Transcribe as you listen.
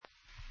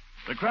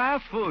The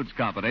Kraft Foods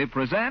Company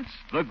presents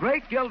The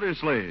Great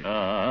Gildersleeve.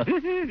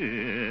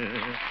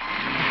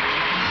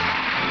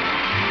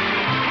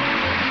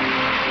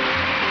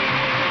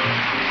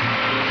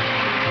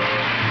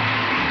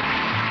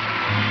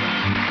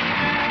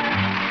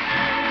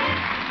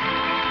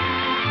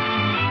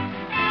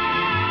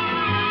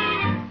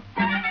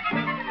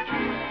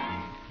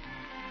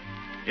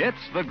 It's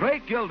The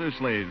Great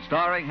Gildersleeve,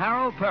 starring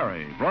Harold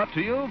Perry, brought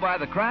to you by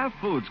the Kraft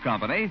Foods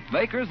Company,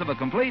 makers of a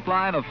complete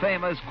line of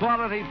famous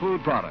quality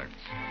food products.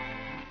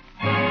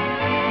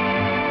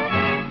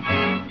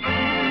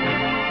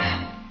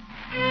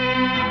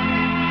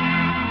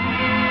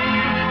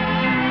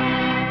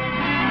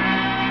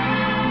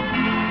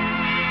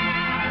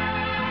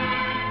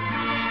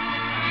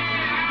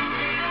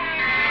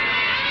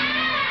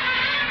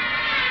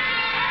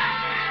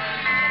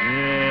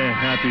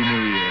 Happy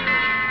New Year.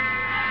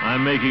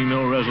 I'm making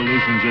no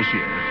resolutions this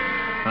year.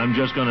 I'm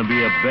just going to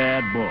be a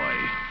bad boy.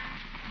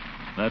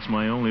 That's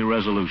my only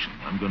resolution.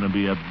 I'm going to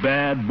be a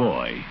bad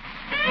boy.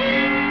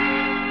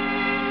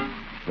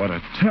 What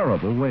a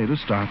terrible way to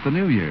start the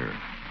new year.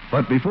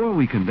 But before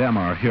we condemn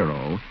our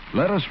hero,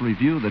 let us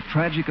review the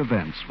tragic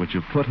events which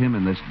have put him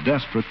in this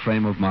desperate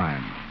frame of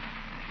mind.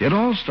 It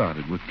all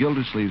started with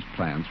Gildersleeve's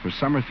plans for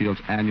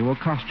Summerfield's annual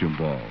costume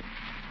ball.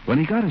 When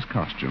he got his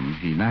costume,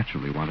 he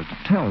naturally wanted to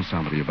tell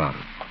somebody about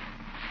it.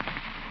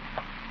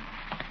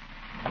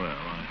 Well,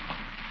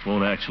 I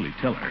won't actually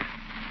tell her.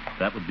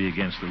 That would be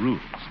against the rules.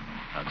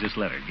 I'll just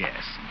let her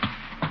guess.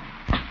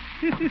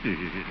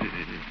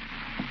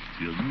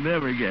 She'll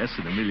never guess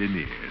in a million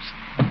years.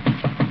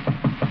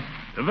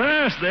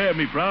 Avast there,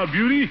 me proud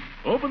beauty.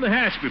 Open the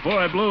hatch before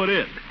I blow it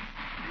in.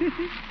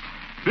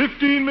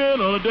 15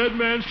 men on a dead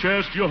man's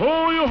chest.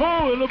 Yo-ho,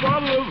 yo-ho, in a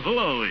bottle of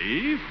hello,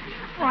 Eve.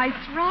 Why,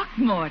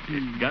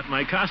 Throckmorton. Got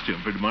my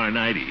costume for tomorrow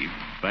night, Eve.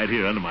 Right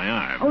here under my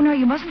arm. Oh, no,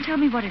 you mustn't tell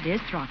me what it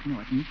is,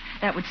 Throckmorton.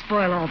 That would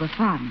spoil all the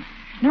fun.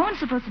 No one's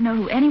supposed to know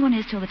who anyone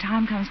is till the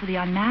time comes for the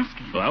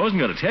unmasking. Well, I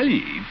wasn't going to tell you,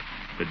 Eve.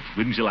 But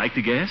wouldn't you like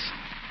to guess?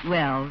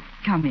 Well,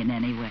 come in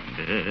anyway.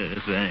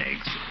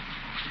 Thanks.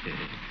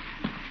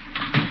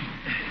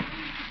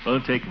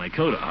 Won't take my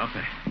coat off.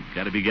 I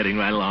got to be getting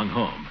right along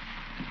home.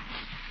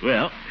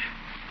 Well,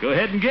 go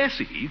ahead and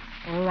guess, Eve.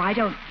 Oh, I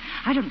don't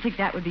think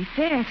that would be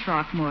fair,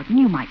 Throckmorton.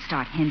 You might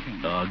start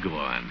hinting. Oh, go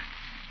on.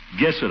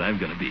 Guess what I'm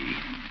going to be.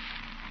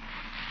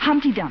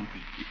 Humpty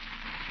Dumpty.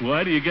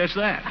 Why do you guess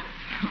that?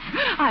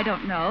 I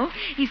don't know.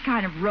 He's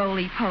kind of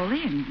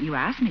roly-poly, and you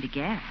asked me to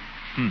guess.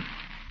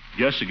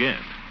 Guess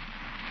again.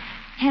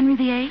 Henry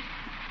VIII?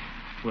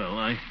 Well,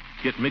 I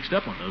get mixed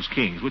up on those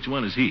kings. Which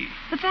one is he?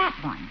 The fat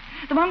one.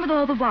 The one with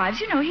all the wives.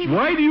 You know, he...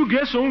 Why do you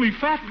guess only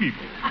fat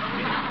people?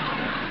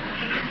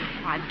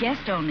 I've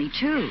guessed only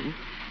two.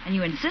 And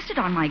you insisted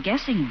on my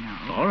guessing, you know.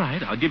 All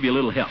right, I'll give you a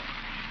little help.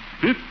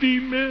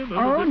 15 men...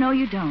 Oh, no,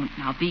 you don't.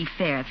 Now, be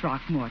fair,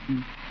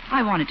 Throckmorton.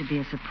 I want it to be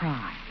a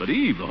surprise. But,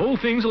 Eve, the whole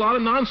thing's a lot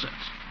of nonsense.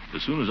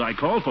 As soon as I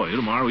call for you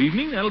tomorrow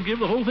evening, that'll give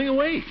the whole thing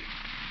away.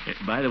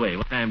 By the way,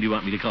 what time do you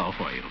want me to call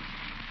for you?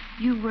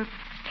 You were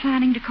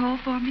planning to call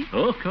for me?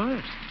 Oh, of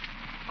course.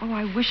 Oh,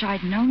 I wish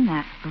I'd known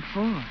that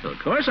before. Of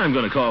course I'm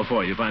going to call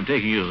for you if I'm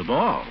taking you to the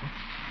ball.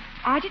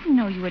 I didn't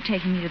know you were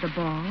taking me to the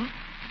ball.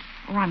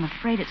 Oh, I'm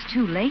afraid it's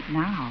too late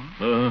now.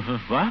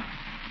 What?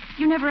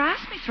 You never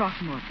asked me,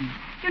 Throckmorton.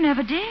 You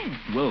never did.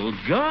 Well,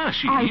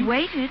 gosh, Eve. I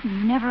waited, and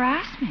you never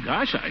asked me.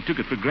 Gosh, I took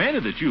it for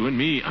granted that you and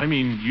me,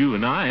 you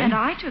and I... And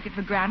I took it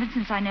for granted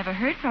since I never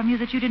heard from you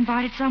that you'd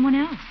invited someone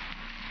else.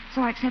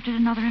 So I accepted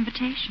another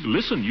invitation.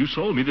 Listen, you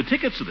sold me the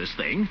tickets to this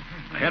thing.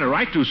 I had a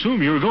right to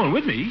assume you were going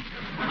with me.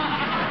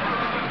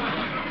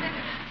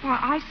 Well,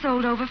 I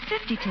sold over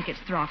 50 tickets,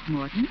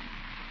 Throckmorton.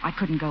 I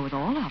couldn't go with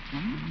all of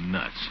them.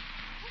 Nuts.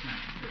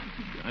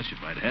 Gosh,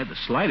 if I'd had the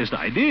slightest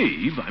idea,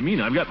 Eve.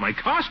 I've got my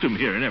costume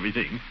here and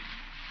everything.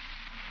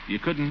 You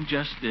couldn't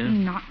just...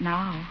 Not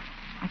now.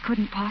 I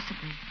couldn't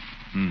possibly.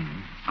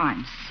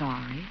 I'm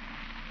sorry.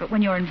 But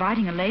when you're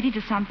inviting a lady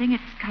to something,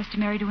 it's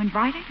customary to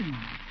invite her, you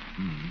know.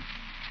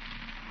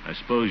 I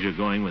suppose you're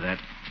going with that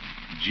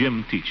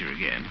gym teacher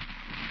again.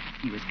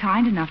 He was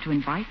kind enough to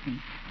invite me.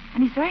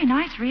 And he's very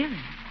nice, really.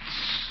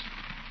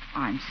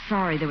 I'm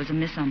sorry there was a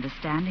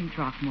misunderstanding,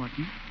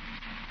 Throckmorton.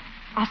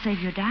 I'll save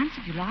you a dance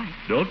if you like.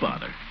 Don't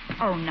bother.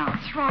 Oh, now,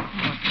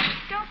 Throckmorton,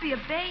 don't be a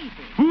baby.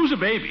 Who's a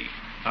baby?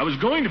 I was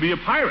going to be a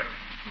pirate,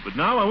 but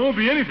now I won't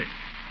be anything.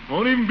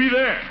 Won't even be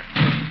there.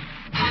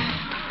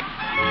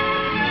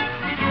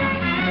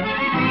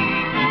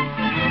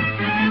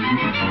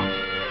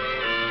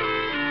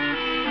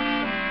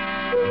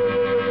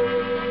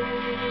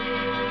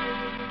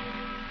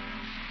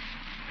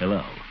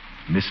 Hello,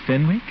 Miss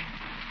Fenwick?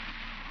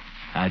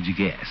 How'd you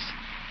guess?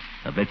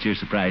 I bet you're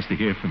surprised to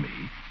hear from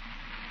me.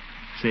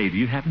 Say, do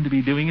you happen to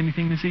be doing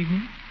anything this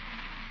evening?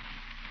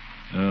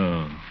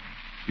 Oh,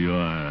 you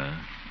are,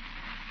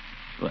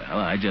 Well,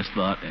 I just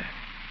thought...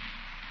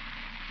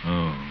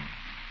 Oh.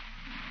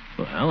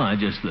 Well, I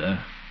just,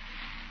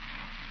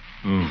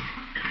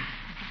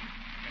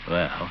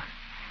 Well,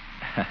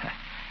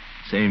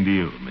 same to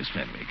you, Miss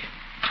Fenwick.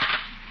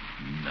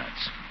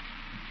 Nuts.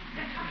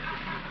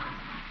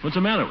 What's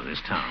the matter with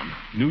this town?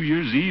 New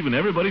Year's Eve and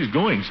everybody's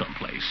going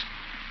someplace.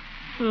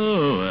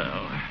 Oh,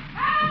 well.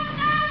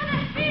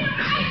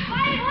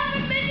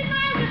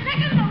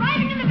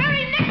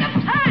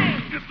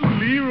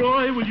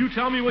 Leroy, will you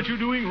tell me what you're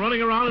doing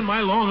running around in my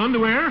long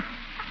underwear?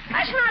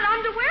 That's not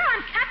underwear.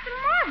 I'm Captain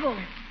Marvel.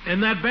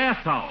 And that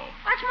bath towel.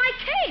 That's my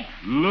cape.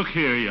 Look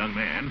here, young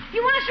man.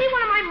 You want to see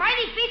one of my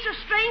mighty feats of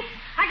strength?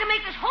 I can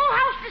make this whole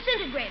house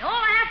disintegrate.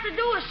 All I have to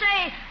do is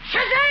say,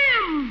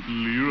 Shazam!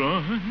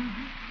 Leroy?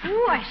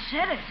 Ooh, I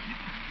said it.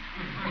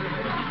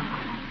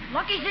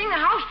 Lucky thing the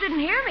house didn't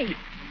hear me.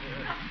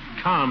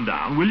 Calm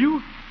down, will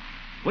you?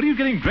 What are you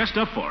getting dressed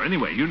up for,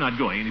 anyway? You're not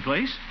going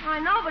anyplace. I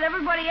know, but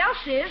everybody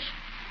else is.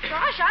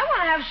 Gosh, I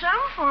want to have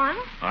some fun.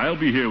 I'll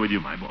be here with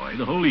you, my boy,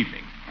 the whole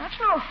evening. That's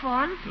no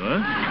fun.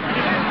 What?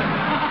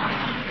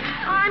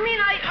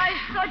 I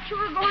thought you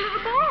were going to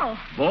the ball.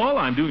 Ball?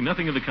 I'm doing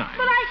nothing of the kind.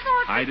 But I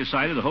thought... I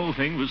decided the whole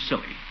thing was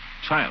silly.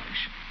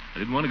 Childish. I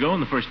didn't want to go in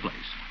the first place.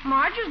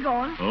 Marge is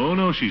going. Oh,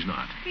 no, she's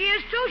not. She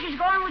is, too. She's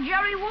going with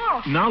Jerry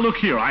Walsh. Now, look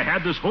here. I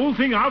had this whole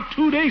thing out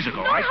 2 days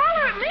ago. Don't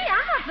holler at me.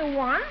 I'm not the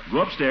one.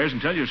 Go upstairs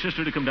and tell your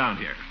sister to come down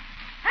here.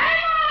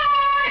 Hey,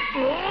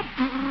 Marge! Oh.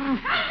 Come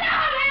down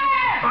here!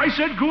 I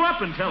said go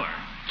up and tell her.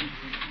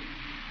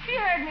 She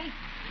heard me.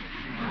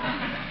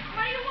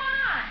 What do you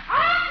want? I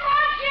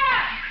want you!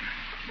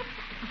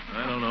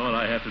 I don't know what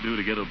I have to do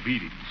to get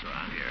obedience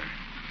around here.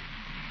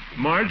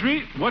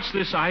 Marjorie, what's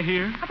this I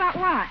hear? About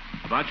what?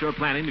 About your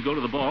planning to go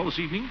to the ball this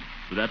evening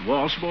with that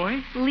Walsh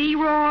boy?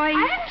 Leroy? I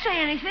didn't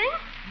say anything.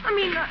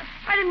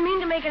 I didn't mean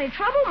to make any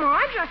trouble,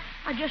 Marge.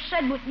 I just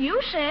said what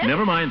you said.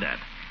 Never mind that.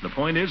 The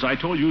point is, I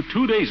told you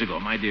 2 days ago,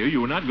 my dear,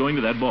 you were not going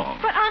to that ball.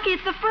 But, Unky,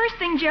 it's the first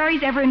thing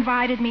Jerry's ever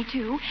invited me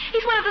to.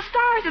 He's one of the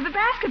stars of the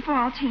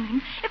basketball team.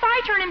 If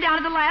I turn him down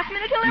at the last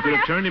minute, he'll You never could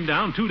have have... turned him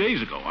down 2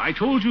 days ago. I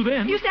told you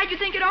then. You said you'd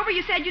think it over.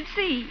 You said you'd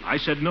see. I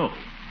said no.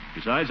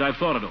 Besides, I've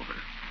thought it over.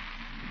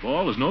 The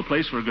ball is no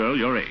place for a girl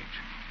your age.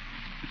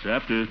 It's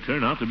apt to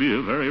turn out to be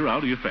a very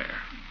rowdy affair.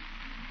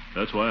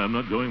 That's why I'm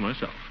not going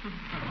myself.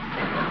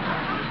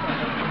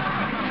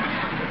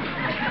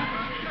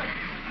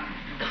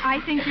 I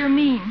think you're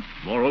mean.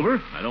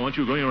 Moreover, I don't want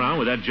you going around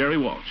with that Jerry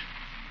Walsh.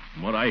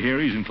 From what I hear,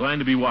 he's inclined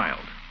to be wild.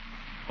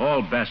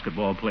 All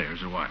basketball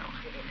players are wild.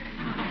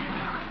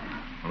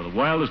 One of the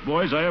wildest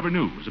boys I ever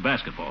knew was a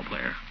basketball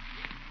player.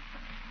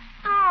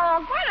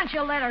 Oh, why don't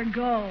you let her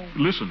go?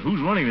 Listen, who's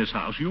running this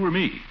house, you or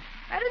me?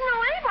 I didn't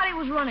know anybody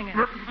was running it.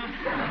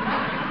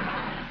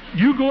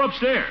 You go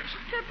upstairs.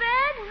 To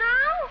bed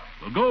now?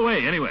 Well, go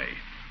away anyway.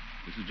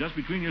 This is just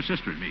between your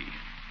sister and me.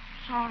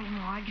 Sorry,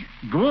 Marge.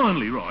 Go on,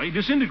 Leroy.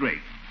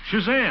 Disintegrate.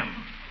 Shazam.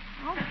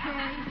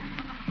 Okay.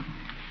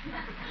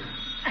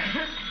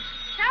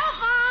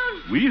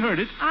 Telephone! We heard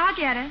it. I'll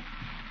get it.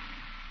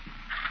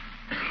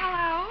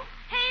 Hello?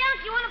 Hey,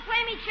 Unc, you want to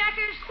play me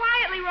checkers?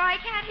 Quiet, Leroy. I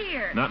can't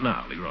hear. Not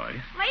now, Leroy.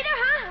 Later,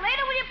 huh?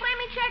 Later, will you play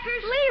me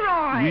checkers?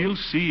 Leroy! We'll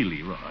see,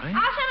 Leroy.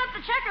 I'll set up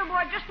the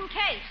checkerboard just in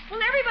case. Will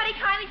everybody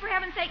kindly, for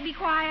heaven's sake, be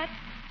quiet?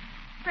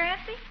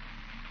 Francie?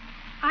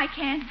 I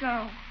can't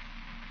go.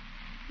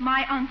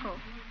 My uncle.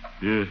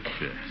 Yes,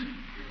 yes.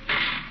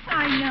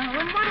 I know.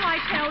 And what do I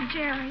tell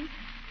Jerry?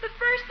 The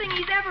first thing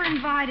he's ever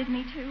invited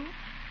me to.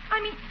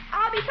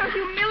 I'll be so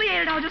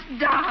humiliated I'll just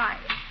die.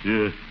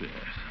 Yes, yes.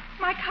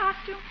 My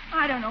costume?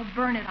 I don't know.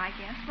 Burn it, I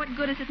guess. What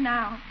good is it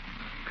now?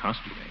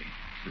 Costume, eh?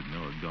 Didn't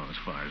know it'd gone as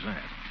far as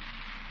that.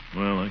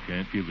 Well, I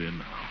can't give in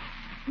now.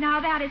 Now,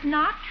 that is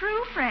not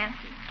true, Francie.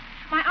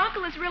 My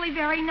uncle is really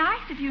very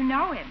nice if you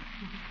know him.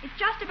 It's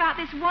just about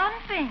this one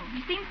thing.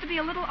 He seems to be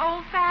a little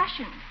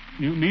old-fashioned.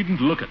 You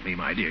needn't look at me,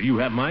 my dear. You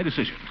have my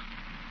decision.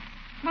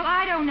 Well,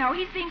 I don't know.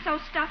 He's being so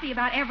stuffy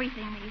about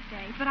everything these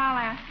days, but I'll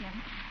ask him.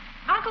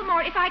 Uncle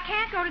Mort, if I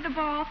can't go to the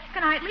ball,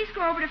 can I at least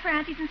go over to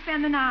Francie's and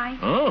spend the night?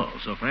 Oh,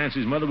 so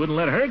Francie's mother wouldn't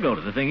let her go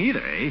to the thing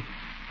either, eh?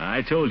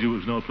 I told you it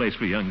was no place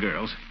for young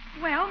girls.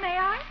 Well, may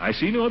I? I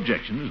see no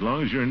objection as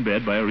long as you're in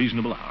bed by a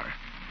reasonable hour.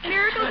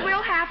 Miracles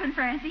will happen,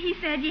 Francie. He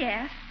said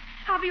yes.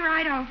 I'll be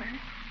right over.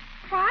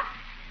 What?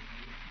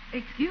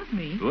 Excuse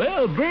me.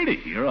 Well,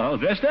 Bertie, you're all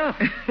dressed up.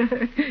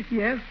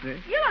 Yes, sir.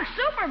 You look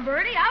super,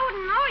 Bertie. I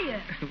wouldn't know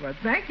you. Well,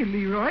 thank you,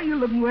 Leroy. You're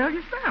looking well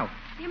yourself.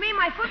 You mean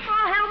my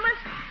football helmet?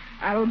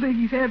 I don't think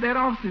he's had that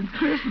off since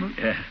Christmas.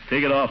 Yeah,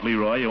 take it off,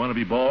 Leroy. You want to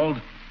be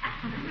bald?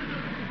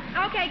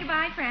 Okay,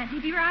 goodbye, Francie.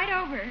 Be right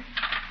over.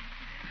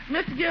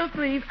 Mr.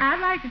 Gilsleeve, I'd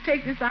like to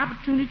take this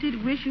opportunity to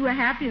wish you a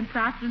happy and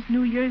prosperous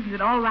New Year's. Is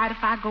it all right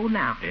if I go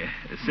now? Yeah,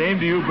 same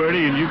to you,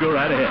 Bertie, and you go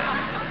right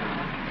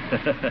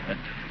ahead.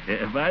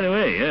 By the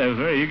way,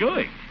 where are you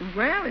going?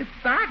 Well, it's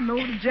starting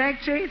over to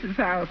Jack Chase's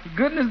house.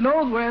 Goodness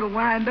knows where it'll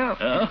wind up.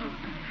 Oh,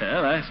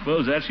 well, I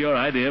suppose that's your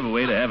idea of a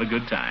way to have a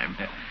good time.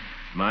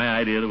 My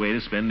idea of the way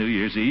to spend New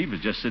Year's Eve is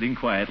just sitting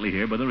quietly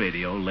here by the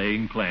radio,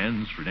 laying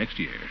plans for next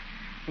year.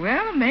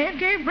 Well, a man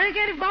can't break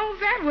any bones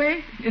that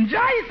way.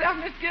 Enjoy yourself,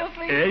 Mr.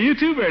 Gilsleeve. You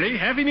too, Bertie.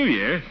 Happy New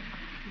Year.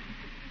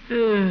 Hey,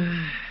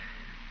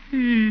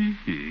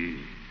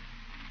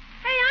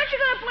 aren't you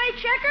going to play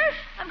checkers?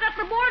 I've got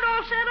the board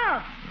all set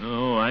up.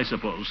 Oh, I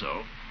suppose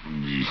so.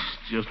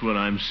 Just when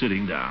I'm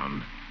sitting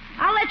down.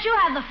 I'll let you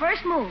have the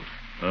first move.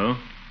 Oh?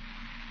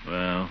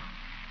 Well,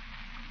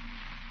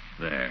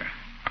 there.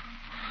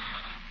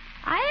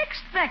 I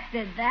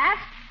expected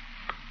that.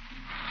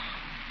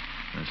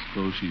 I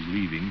suppose she's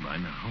leaving by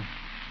now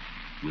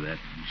with that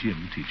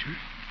gym teacher.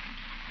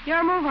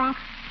 Your move, Unc.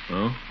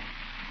 Oh?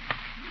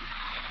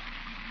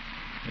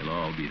 They'll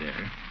all be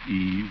there.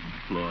 Eve,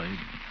 Floyd,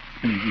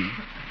 Peavy,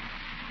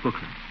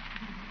 Hooker.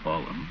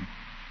 All of them.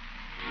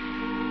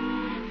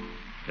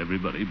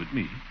 Everybody but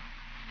me.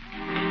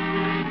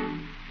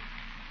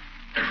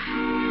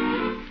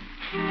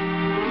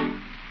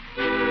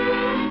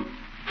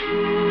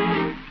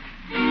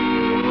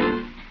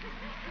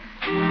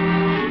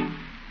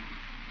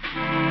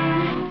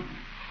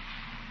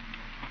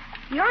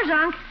 Yours,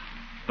 Unc.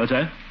 What's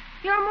that?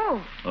 Your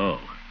move. Oh.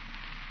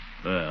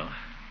 Well.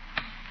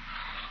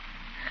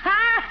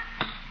 Ha!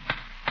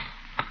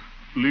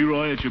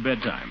 Leroy, it's your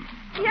bedtime.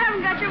 You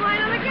haven't got your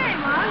mind on the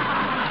game, Unc.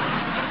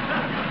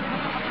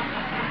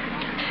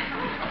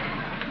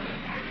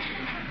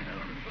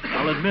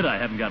 I'll admit I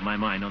haven't got my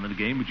mind on the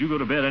game, but you go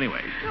to bed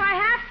anyway. Do I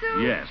have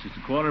to? Yes, it's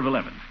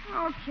 11:15.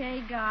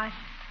 Okay, gosh.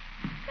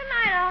 Good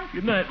night, Unc.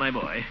 Good night, my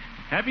boy.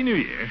 Happy New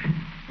Year.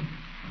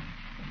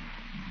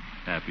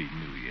 Happy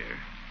New Year.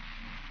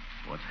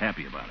 What's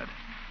happy about it?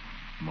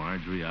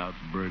 Marjorie out,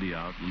 Bertie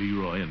out,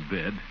 Leroy in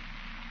bed.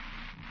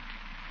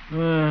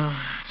 Well,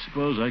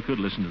 suppose I could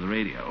listen to the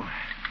radio.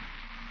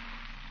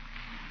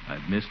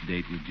 I've missed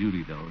date with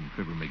Judy, though, and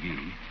Fibber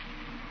McGee.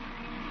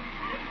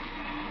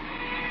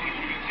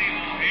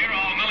 Here,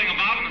 all milling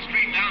about in the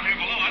street down here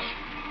below us.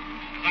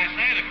 As I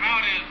say, the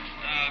crowd is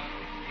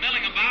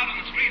milling about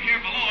in the street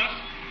here below us,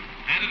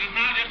 and it is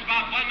now just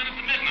about 1 minute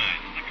to midnight.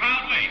 The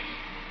crowd waits,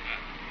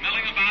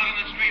 milling about in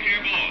the street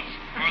here below us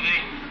for the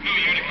new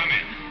year to come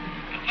in.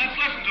 Let's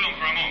listen to them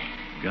for a moment.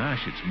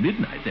 Gosh, it's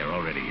midnight there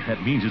already.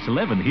 That means it's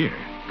 11 here.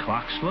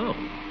 Clock's slow.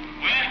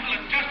 Well,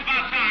 it's just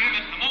about time.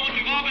 It's the moment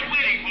we've all been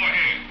waiting for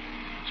here.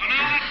 So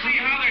now let's see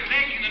how they're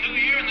taking the new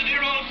year in the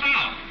dear old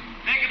South.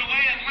 Taking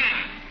away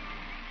Atlanta.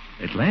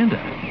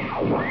 Atlanta?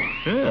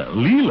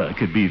 Leela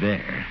could be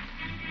there.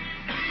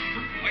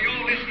 For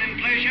your listening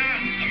pleasure,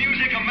 the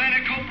music of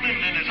Manny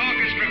Copeland and his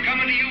orchestra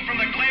coming to you from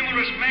the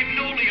glamorous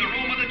Magnolia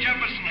room of the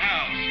Jefferson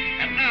House.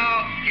 And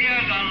now,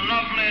 here's a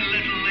lovely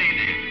little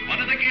lady,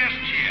 one of the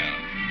guests here.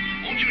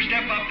 Won't you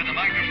step up to the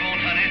microphone,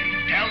 honey?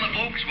 Tell the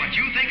folks what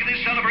you think of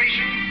this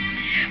celebration.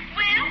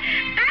 Well,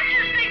 I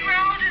just think we're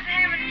all just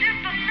having just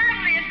the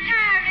loveliest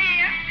time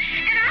here.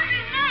 And I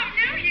just love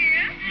New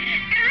Year.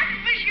 And I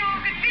just wish you all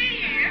could be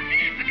here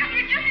because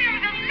we're just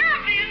having the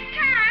loveliest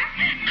time.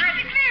 I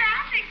declare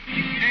I'll take...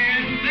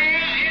 And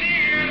there it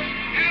is.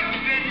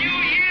 Happy New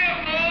Year,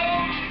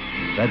 folks.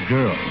 That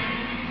girl.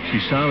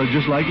 She sounded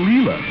just like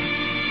Leela.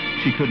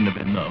 She couldn't have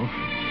been, though.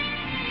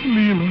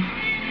 Leela.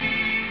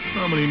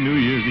 How many New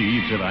Year's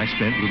Eves have I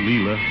spent with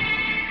Leela?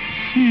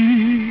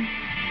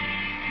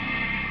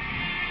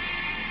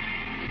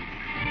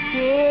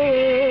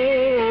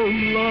 Oh,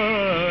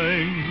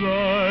 lang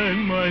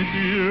syne, my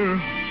dear.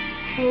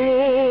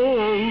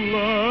 Oh,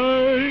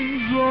 lang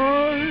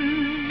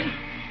syne.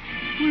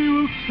 We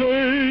will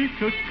take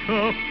a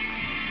cup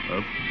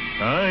of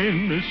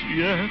kindness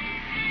yet.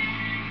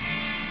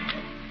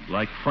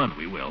 Like fun,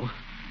 we will.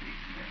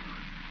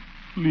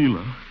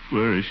 Leela,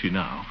 where is she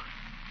now?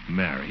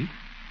 Married?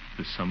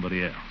 To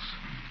somebody else.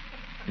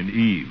 And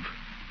Eve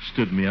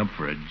stood me up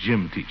for a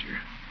gym teacher.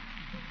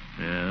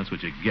 Yeah, that's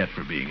what you get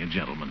for being a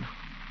gentleman.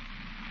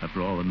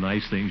 After all the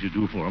nice things you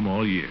do for them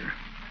all year.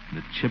 And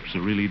the chips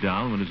are really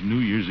down when it's New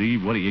Year's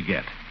Eve, what do you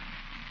get?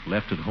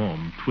 Left at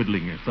home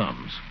twiddling your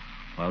thumbs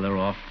while they're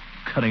off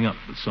cutting up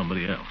with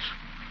somebody else.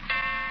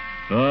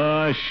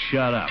 Oh,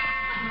 shut up.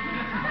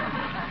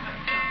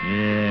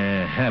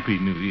 Yeah, Happy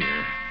New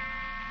Year.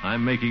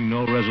 I'm making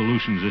no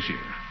resolutions this year.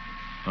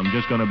 I'm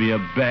just going to be a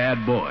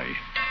bad boy.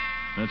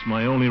 That's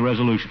my only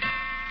resolution.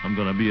 I'm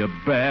going to be a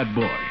bad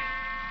boy.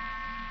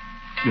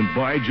 And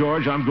by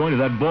George, I'm going to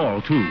that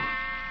ball, too.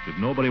 If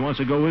nobody wants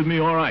to go with me,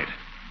 all right.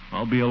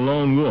 I'll be a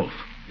lone wolf.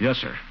 Yes,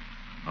 sir.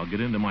 I'll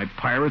get into my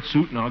pirate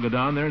suit and I'll go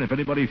down there, and if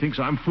anybody thinks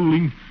I'm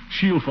fooling,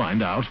 she'll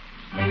find out.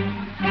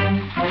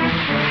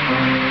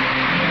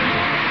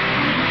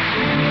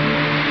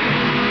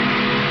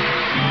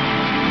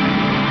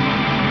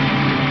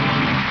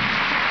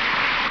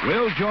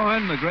 We'll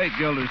join the great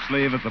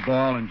Gildersleeve at the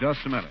ball in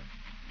just a minute.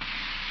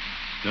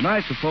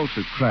 Tonight, the folks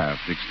at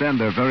Kraft extend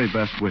their very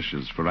best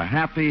wishes for a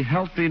happy,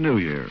 healthy New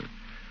Year.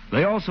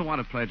 They also want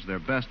to pledge their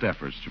best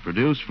efforts to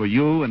produce for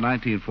you in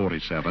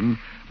 1947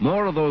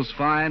 more of those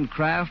fine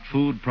Kraft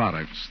food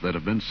products that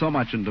have been so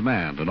much in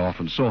demand and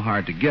often so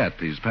hard to get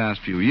these past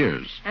few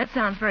years. That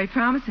sounds very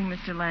promising,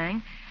 Mr.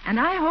 Lang. And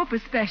I hope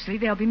especially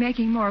they'll be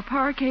making more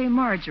parquet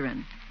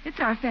margarine. It's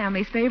our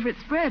family's favorite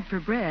spread for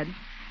bread.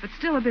 But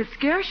still a bit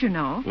scarce, you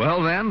know.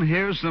 Well, then,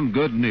 here's some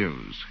good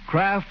news.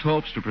 Kraft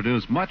hopes to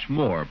produce much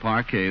more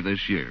parquet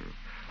this year.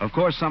 Of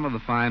course, some of the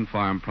fine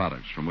farm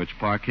products from which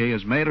parquet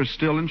is made are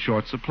still in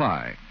short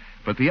supply.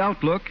 But the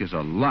outlook is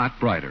a lot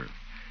brighter.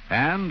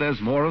 And as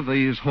more of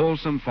these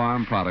wholesome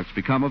farm products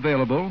become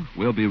available,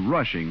 we'll be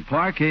rushing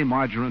Parquet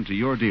margarine to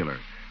your dealer.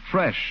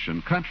 Fresh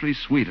and country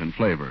sweet in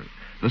flavor.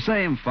 The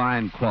same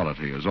fine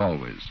quality as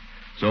always.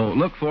 So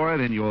look for it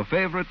in your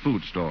favorite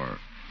food store.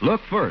 Look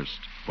first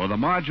for the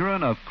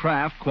margarine of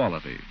Kraft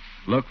quality.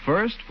 Look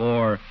first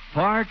for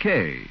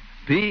Parquet,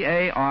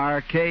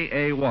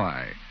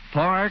 P-A-R-K-A-Y,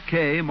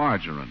 Parquet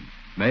margarine,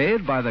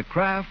 made by the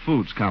Kraft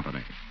Foods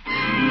Company.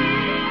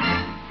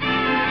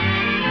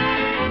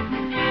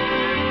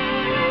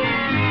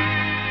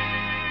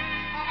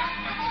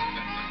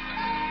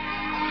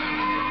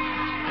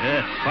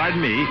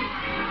 Pardon me.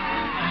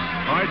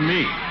 Pardon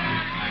me.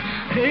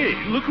 Hey,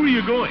 look where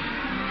you're going.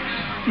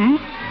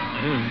 Oop.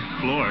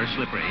 Floor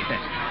slippery.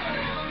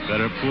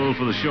 Better pull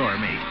for the shore,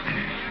 mate.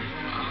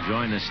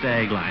 Join the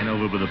stag line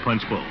over by the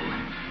punch bowl.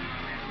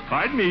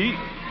 Pardon me.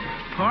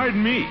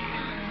 Pardon me.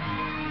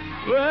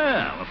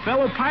 Well, a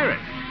fellow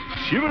pirate.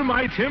 Shiver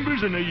my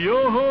timbers and a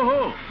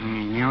yo-ho-ho.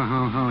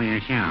 Yo-ho-ho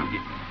yourself.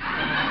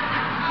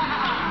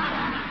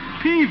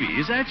 Peavy,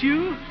 is that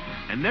you?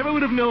 I never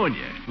would have known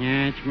you.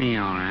 Yeah, it's me,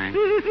 all right.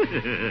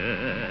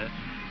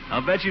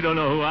 I'll bet you don't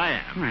know who I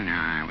am. Well, no,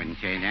 I wouldn't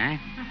say that.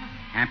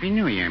 Happy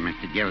New Year,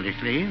 Mr.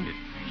 Gildersleeve.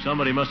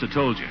 Somebody must have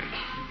told you.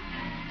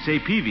 Say,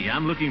 Peavy,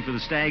 I'm looking for the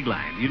stag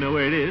line. You know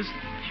where it is?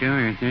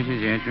 Sure, this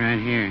is it right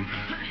here.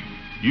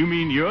 You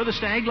mean you're the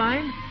stag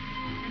line?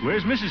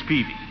 Where's Mrs.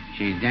 Peavy?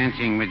 She's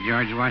dancing with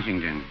George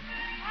Washington.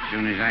 As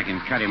soon as I can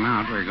cut him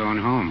out, we're going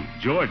home.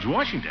 George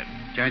Washington?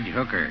 Judge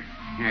Hooker.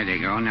 There they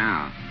go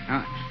now.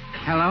 Oh,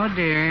 hello,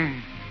 dear.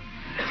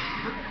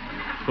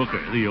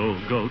 Hooker, the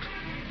old goat,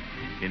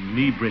 in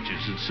knee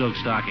breeches and silk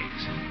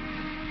stockings.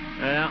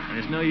 Well,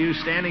 there's no use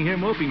standing here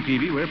moping,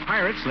 Peavy. We're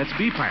pirates. Let's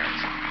be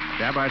pirates.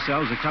 Grab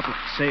ourselves a couple.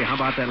 Say, how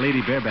about that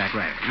lady bareback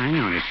rider? I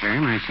noticed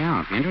her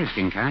myself.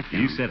 Interesting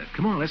costume. You said it.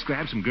 Come on, let's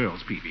grab some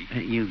girls, Peavy.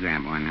 You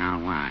grab one.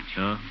 I'll watch.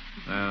 Oh?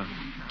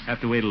 Have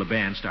to wait till the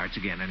band starts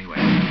again anyway.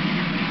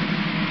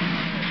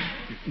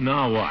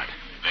 Now what?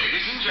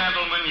 Ladies and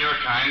gentlemen, your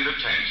kind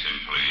attention,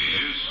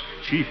 please.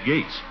 Chief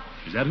Gates.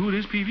 Is that who it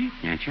is, Peavy?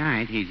 That's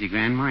right. He's the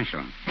Grand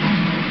Marshal.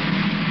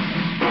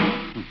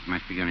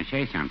 Must be going to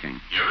say something.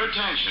 Your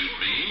attention,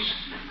 please.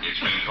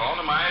 It's been called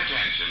to my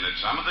attention that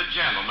some of the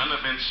gentlemen have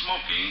been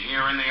smoking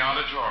here in the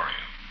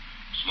auditorium.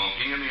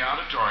 Smoking in the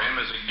auditorium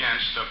is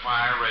against the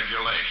fire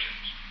regulations.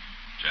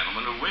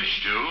 Gentlemen who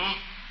wish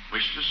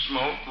to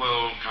smoke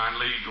will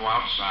kindly go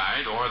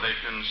outside, or they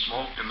can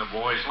smoke in the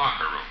boys'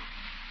 locker room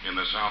in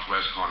the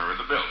southwest corner of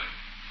the building.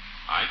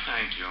 I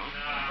thank you.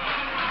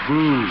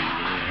 Boo.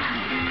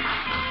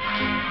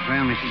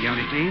 Well, Mr.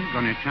 Gildersleeve,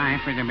 going to try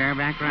for the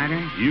bareback rider?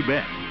 You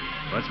bet.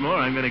 What's more,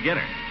 I'm going to get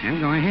her. Well,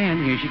 go ahead.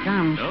 Here she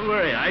comes. Don't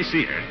worry, I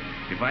see her.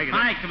 If I can...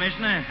 Hi,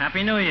 Commissioner.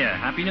 Happy New Year.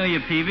 Happy New Year,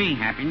 Peavy.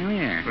 Happy New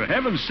Year. For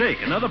heaven's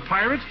sake, another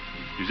pirate?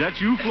 Is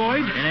that you,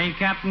 Floyd? It ain't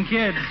Captain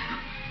Kidd.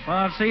 Well,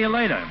 I'll see you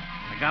later.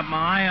 I got my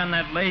eye on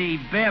that lady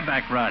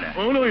bareback rider.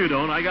 Oh, no, you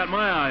don't. I got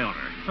my eye on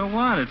her. So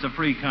what? It's a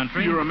free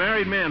country. You're a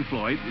married man,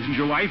 Floyd. Isn't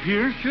your wife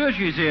here? Sure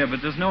she's here,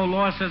 but there's no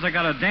law says I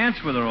gotta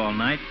dance with her all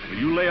night. Well,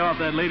 you lay off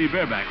that lady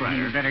bareback rider.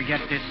 You better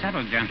get this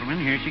settled, gentlemen.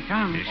 Here she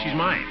comes. She's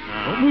mine.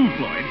 Don't move,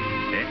 Floyd.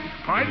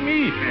 Pardon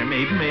me, fair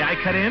maiden. May I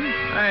cut in?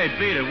 Hey,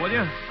 beat it, will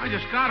you? I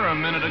just got her a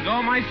minute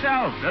ago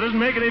myself. That doesn't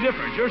make any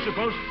difference. You're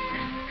supposed...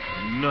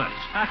 Nuts.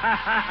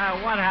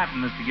 What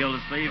happened, Mr.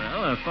 Gildersleeve?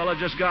 Well, a fella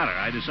just got her.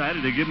 I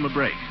decided to give him a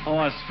break.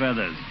 Horse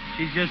feathers.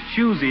 She's just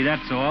choosy,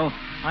 that's all.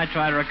 I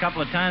tried her a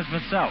couple of times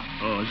myself.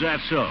 Oh, is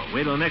that so?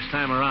 Wait till next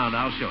time around.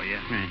 I'll show you.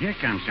 Here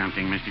comes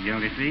something, Mr.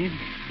 Gildersleeve.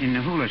 In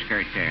the hula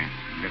skirt there.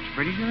 Looks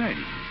pretty good.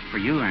 For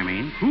you, I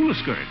mean. Hula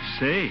skirt?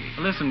 Say.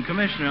 Listen,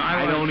 Commissioner,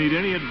 I don't need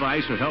any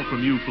advice or help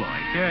from you,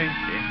 Floyd. Okay.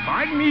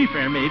 Pardon me,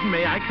 fair maiden.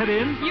 May I cut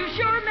in? You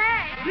sure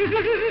may.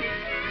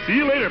 See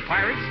you later,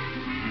 pirates.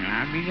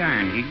 I'll be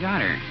darned. He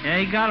got her. Yeah,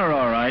 he got her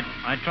all right.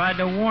 I tried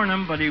to warn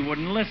him, but he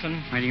wouldn't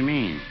listen. What do you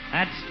mean?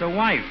 That's the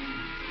wife.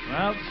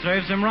 Well,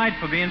 serves him right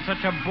for being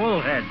such a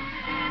bullhead.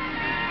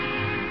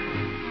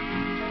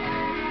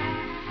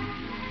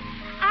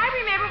 I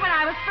remember when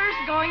I was first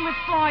going with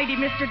Floydie,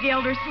 Mr.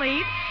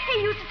 Gildersleeve. He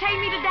used to take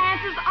me to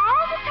dances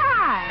all the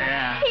time.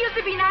 Yeah. He used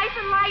to be nice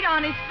and light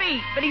on his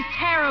feet, but he's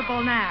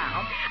terrible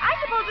now. I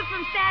suppose it's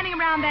from standing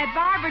around that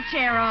barber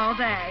chair all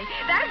day.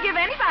 That'd give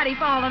anybody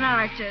fallen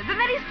arches. And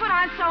then he's put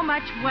on so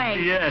much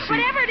weight. Yes.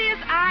 Whatever it is,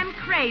 I'm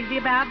crazy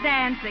about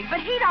dancing, but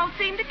he don't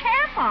seem to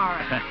care for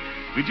it.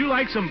 Would you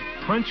like some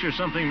punch or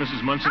something,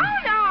 Mrs. Munson? Oh,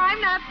 no,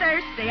 I'm not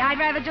thirsty. I'd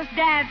rather just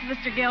dance,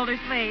 Mr.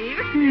 Gildersleeve.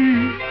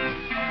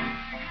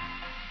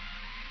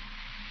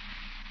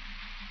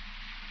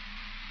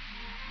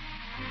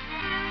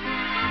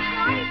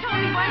 Floydie told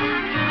me one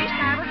time he wished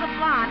I was a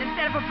blonde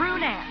instead of a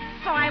brunette,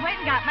 so I went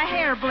and got my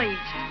hair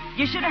bleached.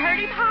 You should have heard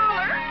him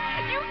holler.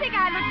 Do you think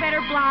I look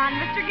better blonde,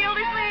 Mr.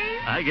 Gildersleeve?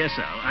 I guess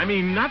so. I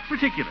mean, not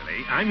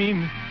particularly. I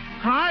mean...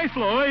 Hi,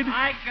 Floyd.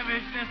 Hi,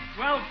 Commissioner.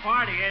 Swell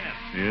party, ain't it?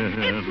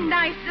 Yeah. It's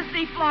nice to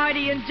see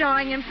Floydie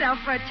enjoying himself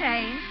for a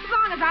change, as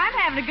long as I'm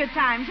having a good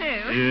time,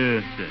 too.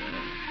 Yes.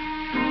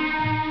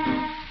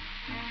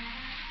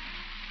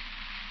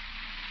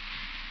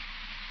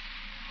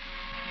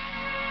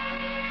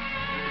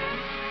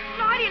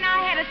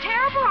 had a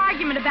terrible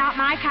argument about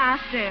my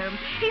costume.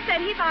 He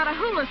said he thought a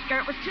hula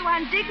skirt was too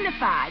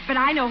undignified, but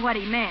I know what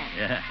he meant.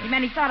 Yeah. He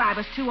meant he thought I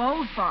was too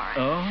old for it.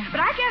 Oh? But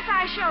I guess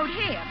I showed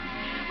him.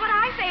 What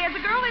I say is a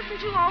girl isn't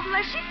too old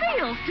unless she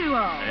feels too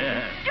old.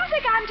 Yeah. Do you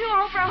think I'm too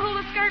old for a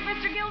hula skirt,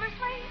 Mr.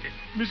 Gildersleeve?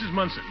 Mrs.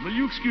 Munson, will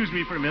you excuse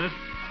me for a minute?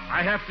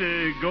 I have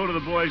to go to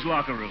the boys'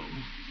 locker room.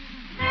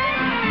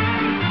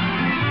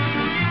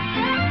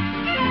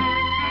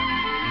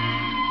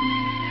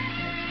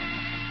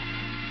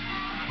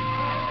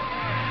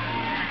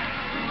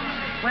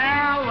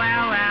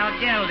 Well,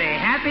 Gildy,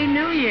 Happy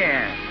New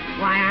Year.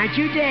 Why aren't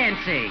you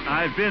dancing?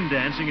 I've been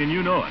dancing, and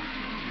you know it.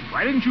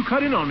 Why didn't you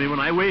cut in on me when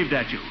I waved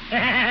at you?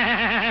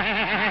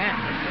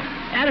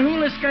 That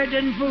hula skirt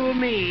didn't fool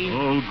me.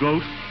 Old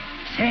goat.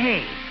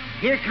 Say,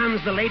 here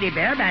comes the lady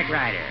bareback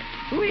rider.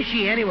 Who is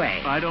she,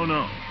 anyway? I don't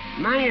know.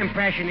 My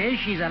impression is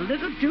she's a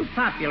little too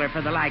popular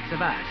for the likes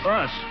of us.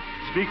 Us?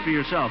 Speak for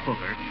yourself,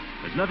 Hooker.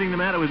 There's nothing the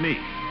matter with me.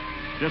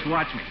 Just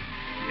watch me.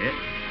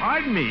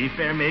 Pardon me,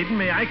 fair maiden.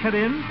 May I cut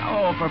in?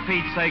 Oh, for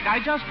Pete's sake, I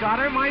just got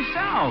her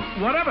myself.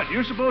 What of it?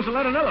 You're supposed to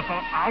let another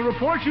fellow. I'll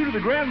report you to the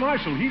Grand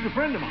Marshal. He's a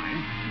friend of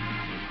mine.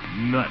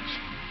 Nuts.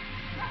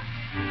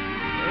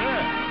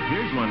 Well,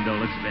 here's one don't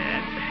look so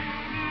bad.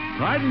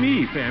 Pardon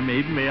me, fair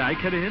maiden. May I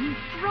cut in?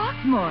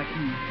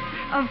 Throckmorton.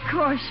 Of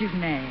course you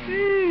may.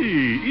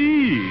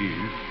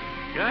 Eve.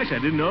 Gosh, I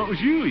didn't know it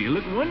was you. You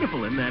look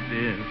wonderful in that,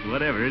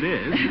 whatever it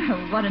is.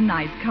 What a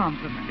nice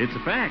compliment. It's a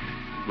fact.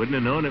 Wouldn't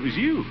have known it was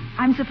you.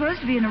 I'm supposed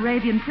to be an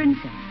Arabian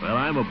princess. Well,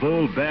 I'm a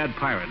bold, bad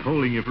pirate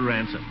holding you for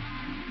ransom.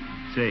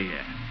 Say,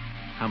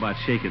 how about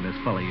shaking this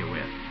fella you're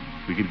with?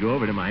 We could go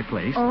over to my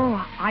place.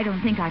 Oh, I don't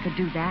think I could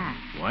do that.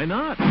 Why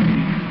not?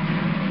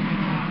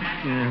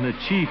 And the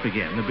chief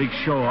again, the big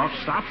show-off,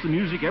 stops the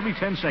music every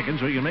 10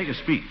 seconds or you can make a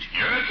speech.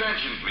 Your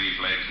attention, please,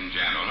 ladies and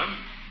gentlemen.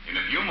 In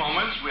a few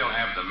moments, we'll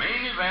have the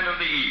main event of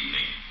the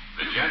evening,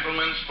 the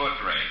gentleman's foot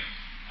race,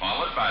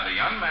 followed by the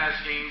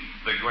unmasking,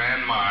 the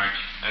grand march,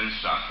 and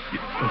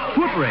supper. A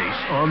foot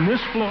race on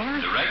this floor?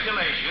 The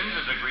regulations,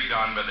 as agreed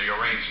on by the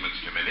arrangements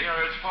committee,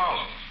 are as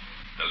follows.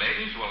 The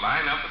ladies will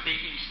line up at the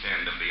east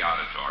end of the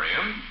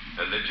auditorium,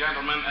 and the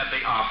gentlemen at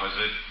the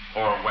opposite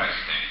or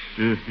west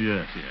end.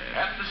 Yes.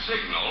 At the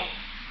signal,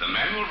 the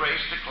men will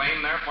race to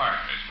claim their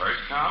partners. First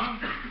come,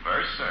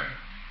 first served.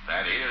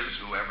 That is,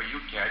 whoever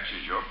you catch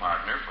is your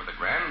partner for the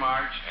grand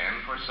march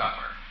and for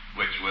supper,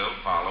 which will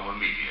follow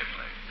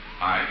immediately.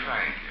 I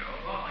thank you.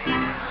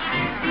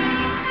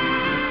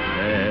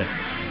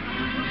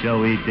 Shall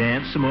we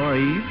dance some more,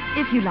 Eve?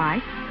 If you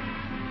like.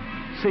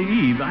 Say,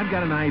 Eve, I've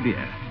got an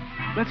idea.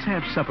 Let's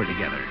have supper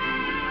together.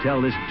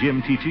 Tell this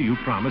gym teacher you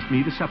promised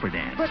me the supper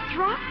dance. But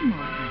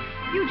Throckmorton,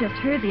 you just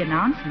heard the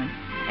announcement.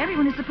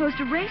 Everyone is supposed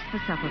to race the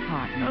supper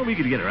partner. Oh, we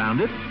could get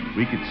around it.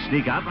 We could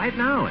sneak out right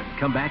now and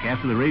come back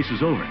after the race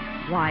is over.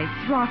 Why,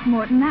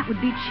 Throckmorton, that would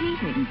be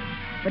cheating.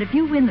 But if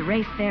you win the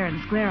race fair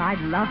and square,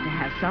 I'd love to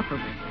have supper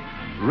with you.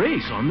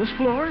 Race on this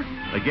floor?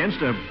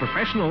 Against a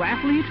professional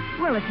athlete?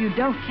 Well, if you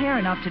don't care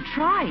enough to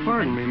try...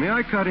 Pardon me, may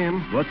I cut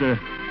in? What the...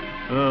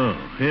 Oh,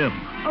 him.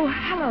 Oh,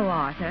 hello,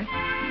 Arthur.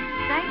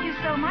 Thank you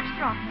so much,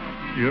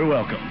 Throckmorton. You're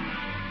welcome.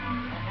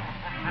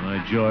 My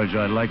George,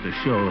 I'd like to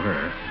show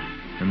her.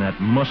 And that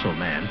muscle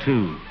man,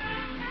 too.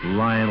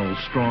 Lionel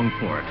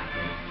Strongport.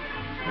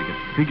 They could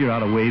figure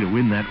out a way to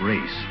win that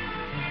race.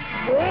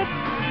 Oh,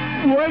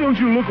 why don't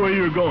you look where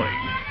you're going?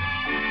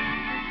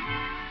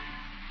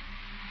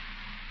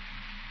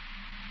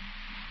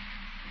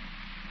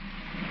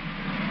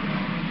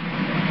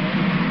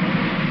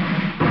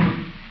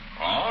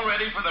 All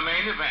ready for the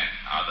main event.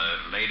 Are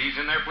the ladies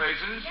in their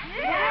places?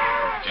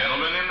 Yeah.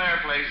 Gentlemen in their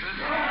places?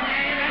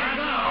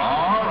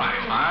 All right.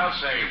 I'll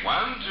say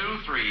 1,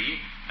 2, 3,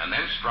 and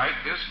then strike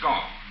this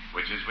gong,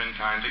 which has been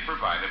kindly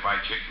provided by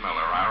Chick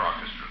Miller, our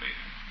orchestra leader.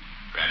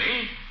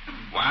 Ready?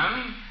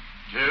 1,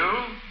 2,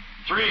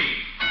 3.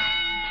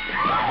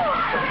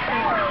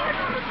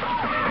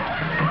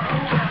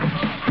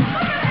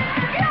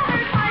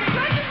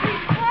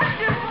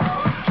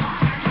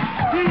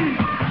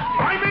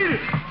 I made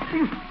it!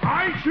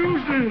 I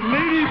choose the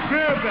lady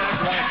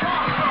bareback line.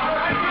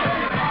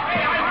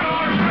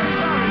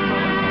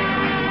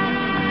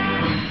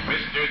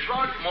 Mr.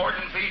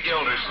 Throckmorton P.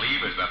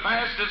 Gildersleeve is the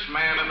fastest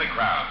man in the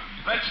crowd.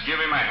 Let's give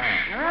him a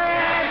hand.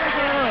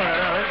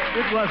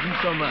 It wasn't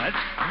so much.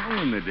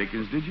 How in the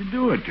dickens did you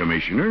do it,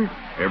 Commissioner?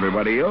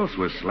 Everybody else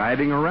was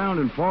sliding around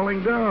and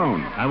falling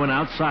down. I went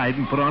outside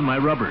and put on my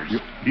rubbers.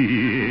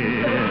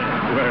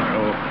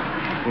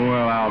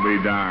 Well, I'll be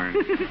darned.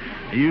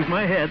 I used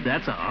my head,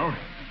 that's all.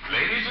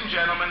 Ladies and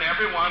gentlemen,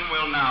 everyone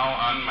will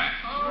now unmask.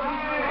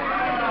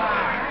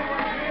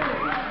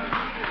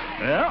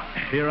 Well,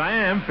 here I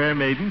am, fair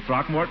maiden,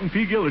 Throckmorton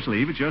P.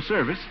 Gildersleeve, at your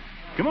service.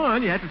 Come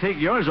on, you have to take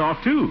yours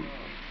off, too.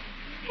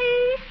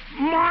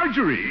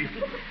 Marjorie!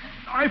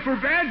 I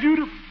forbade you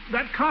to...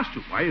 That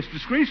costume, why, it's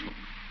disgraceful.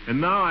 And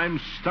now I'm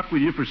stuck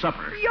with you for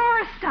supper.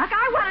 You're stuck.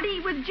 I wanted to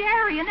eat with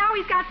Jerry, and now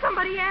he's got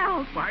somebody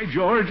else. By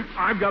George,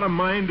 I've got a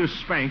mind to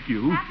spank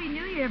you. Happy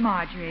New Year,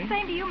 Marjorie.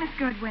 Same to you, Miss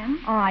Goodwin.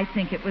 Oh, I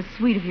think it was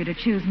sweet of you to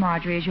choose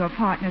Marjorie as your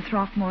partner,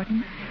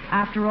 Throckmorton.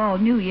 After all,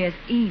 New Year's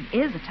Eve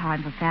is a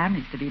time for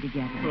families to be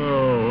together.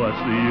 Oh, what's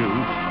the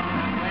use?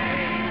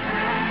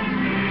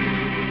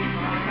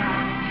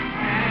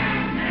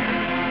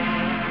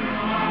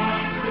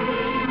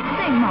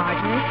 Sing,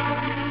 Marjorie.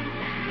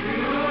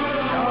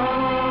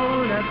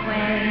 Old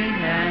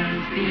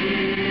acquaintance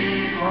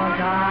be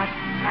forgot,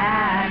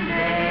 and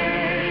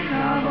days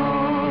of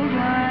old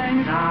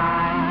lang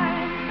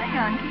syne. Sing,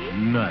 Unky.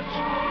 Nuts.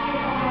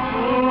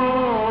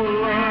 Oh,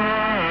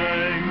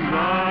 lang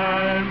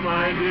syne,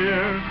 my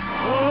dear.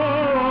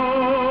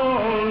 Oh,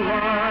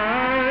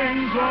 lang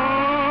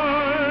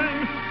syne.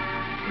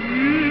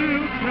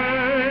 We'll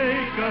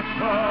take a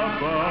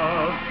cup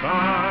of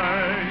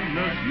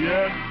kindness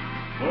yet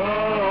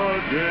for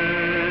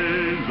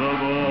days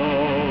of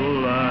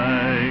old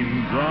lang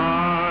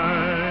syne.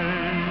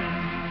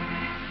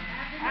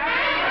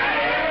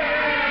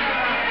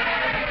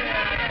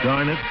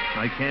 Darn it,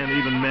 I can't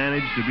even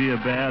manage to be a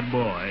bad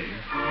boy.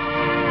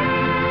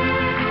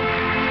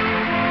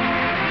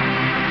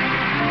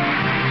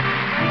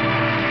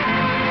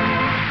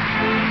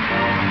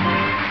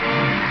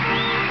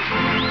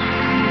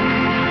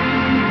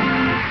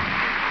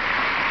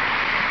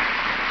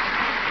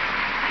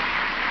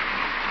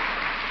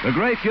 The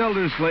great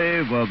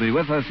Gildersleeve will be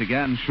with us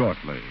again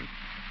shortly.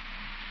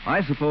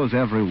 I suppose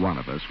every one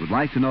of us would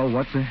like to know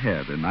what's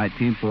ahead in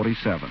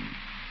 1947.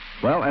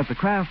 Well, at the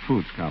Kraft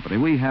Foods Company,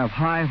 we have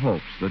high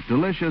hopes that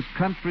delicious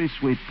country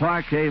sweet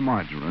Parquet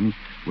margarine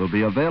will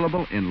be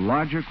available in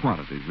larger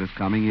quantities this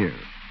coming year.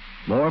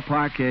 More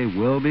Parquet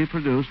will be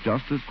produced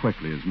just as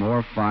quickly as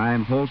more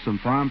fine, wholesome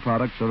farm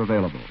products are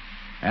available.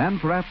 And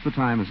perhaps the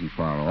time isn't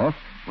far off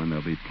when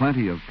there'll be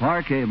plenty of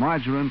Parquet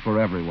margarine for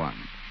everyone.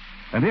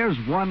 And here's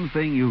one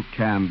thing you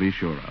can be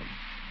sure of.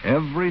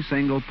 Every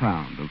single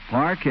pound of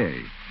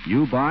Parquet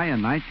you buy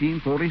in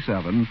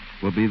 1947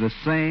 will be the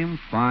same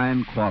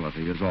fine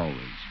quality as always.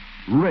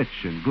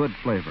 Rich in good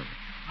flavor,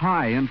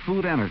 high in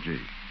food energy.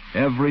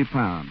 Every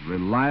pound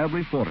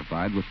reliably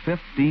fortified with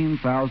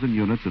 15,000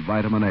 units of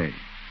vitamin A.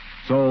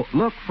 So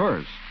look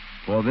first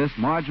for this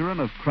margarine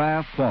of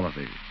Kraft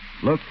quality.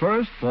 Look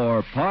first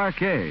for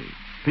Parquet,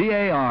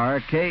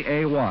 Parkay,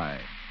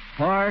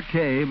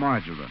 Parquet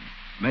margarine,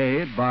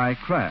 made by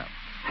Kraft.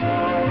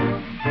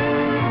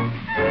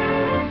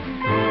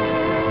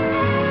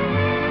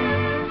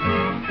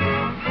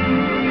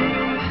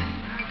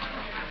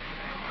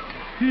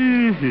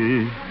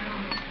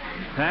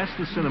 Pass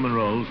the cinnamon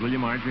rolls, will you,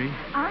 Marjorie?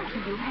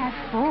 Unky, you had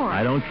 4.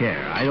 I don't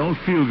care. I don't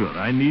feel good.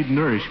 I need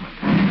nourishment.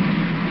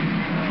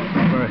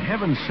 For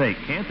heaven's sake,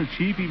 can't the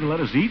chief even let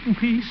us eat in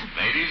peace?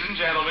 Ladies and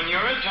gentlemen,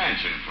 your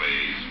attention,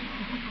 please.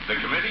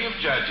 The committee of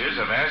judges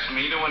have asked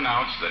me to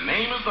announce the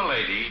name of the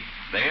lady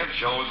they have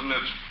chosen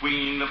as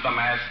Queen of the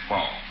Masked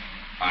Ball.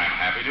 I'm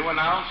happy to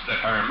announce that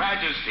Her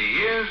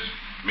Majesty is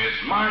Miss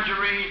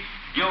Marjorie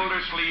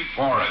Gildersleeve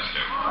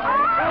Forrester.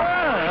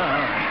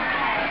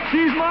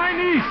 She's my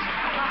niece.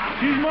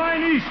 She's my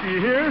niece, do you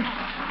hear?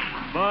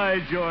 By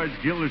George,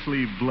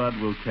 Gildersleeve blood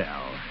will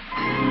tell.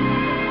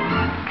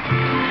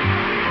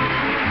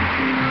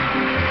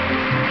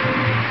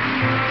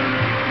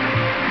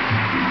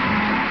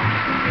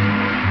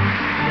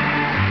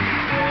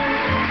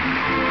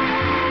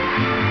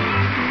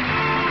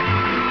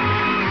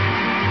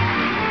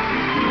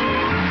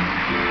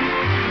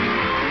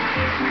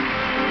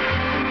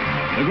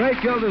 The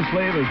Great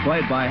Gildersleeve is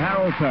played by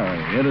Harold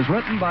Perry. It is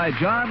written by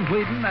John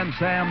Whedon and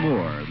Sam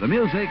Moore. The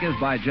music is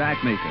by Jack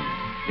Meakin.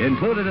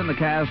 Included in the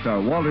cast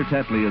are Walter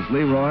Tetley as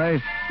Leroy,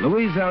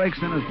 Louise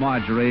Erickson as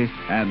Marjorie,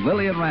 and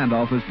Lillian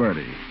Randolph as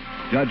Bertie.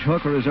 Judge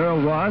Hooker is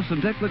Earl Ross,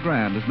 and Dick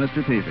LeGrand is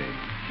Mr. Peavy.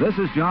 This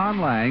is John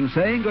Lang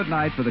saying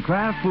goodnight for the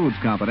Kraft Foods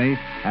Company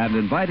and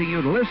inviting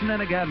you to listen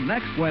in again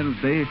next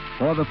Wednesday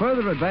for the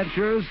further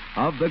adventures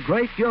of the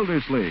Great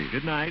Gildersleeve.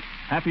 Good night.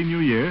 Happy New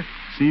Year.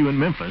 See you in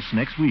Memphis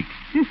next week.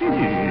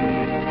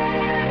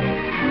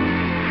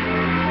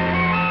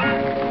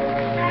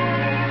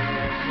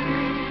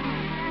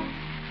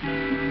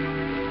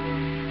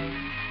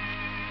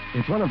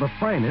 It's one of the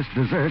finest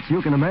desserts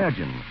you can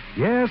imagine.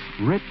 Yes,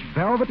 rich,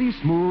 velvety,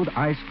 smooth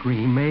ice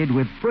cream made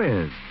with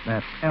Frizz.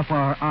 That's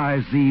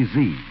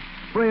F-R-I-Z-Z.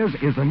 Frizz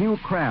is a new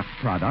Kraft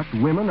product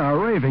women are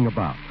raving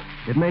about.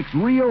 It makes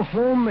real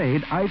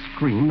homemade ice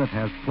cream that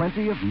has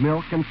plenty of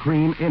milk and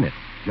cream in it.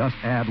 Just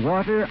add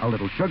water, a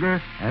little sugar,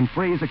 and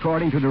freeze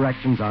according to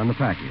directions on the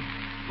package.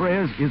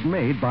 Frizz is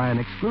made by an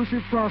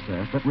exclusive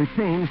process that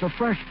retains the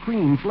fresh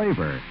cream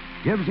flavor.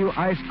 Gives you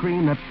ice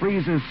cream that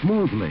freezes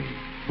smoothly.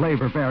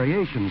 Flavor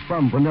variations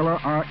from vanilla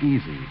are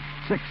easy.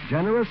 6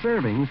 generous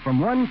servings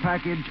from one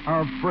package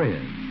of Frizz.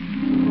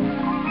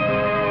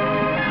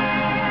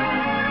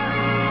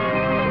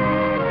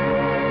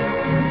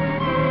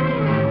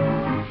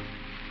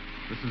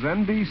 This is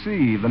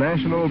NBC, the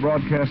National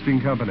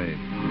Broadcasting Company.